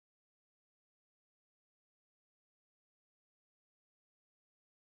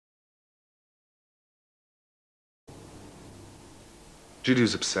Judy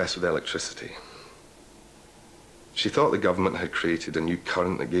was obsessed with electricity. She thought the government had created a new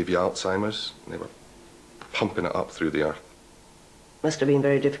current that gave you Alzheimer's, and they were pumping it up through the earth. Must have been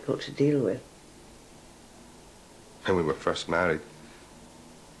very difficult to deal with. When we were first married,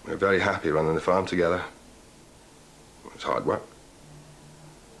 we were very happy running the farm together. It was hard work.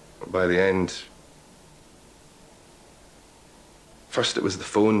 But by the end, first it was the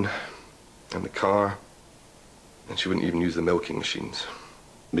phone and the car, and she wouldn't even use the milking machines.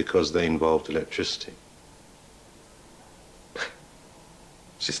 Because they involved electricity?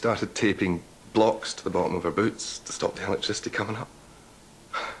 She started taping blocks to the bottom of her boots to stop the electricity coming up.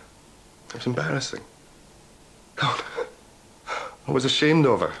 It was embarrassing. God, I was ashamed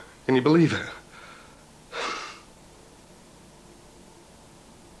of her. Can you believe it?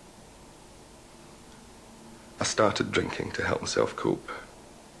 I started drinking to help myself cope.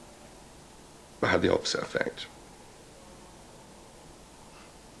 I had the opposite effect.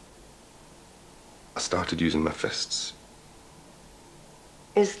 I started using my fists.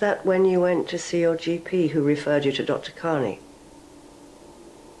 Is that when you went to see your GP who referred you to Dr. Carney?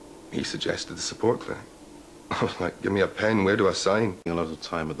 He suggested the support clinic. I was like, give me a pen, where do I sign? A lot of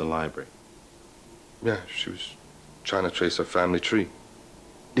time at the library. Yeah, she was trying to trace her family tree.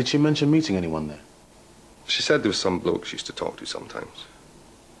 Did she mention meeting anyone there? She said there was some bloke she used to talk to sometimes.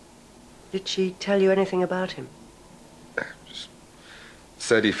 Did she tell you anything about him? Yeah, just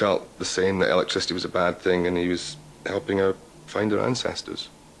said he felt the same, that electricity was a bad thing, and he was helping her find her ancestors.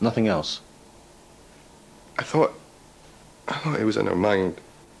 Nothing else? I thought it was in her mind.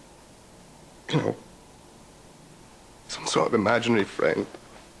 You know, some sort of imaginary friend.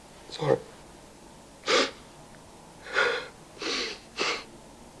 Sorry.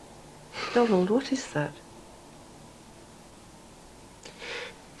 Donald, what is that?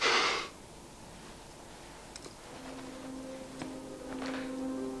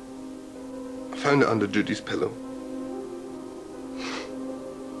 I found it under Judy's pillow.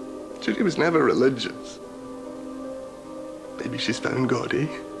 Judy was never religious. Maybe she's found God, eh?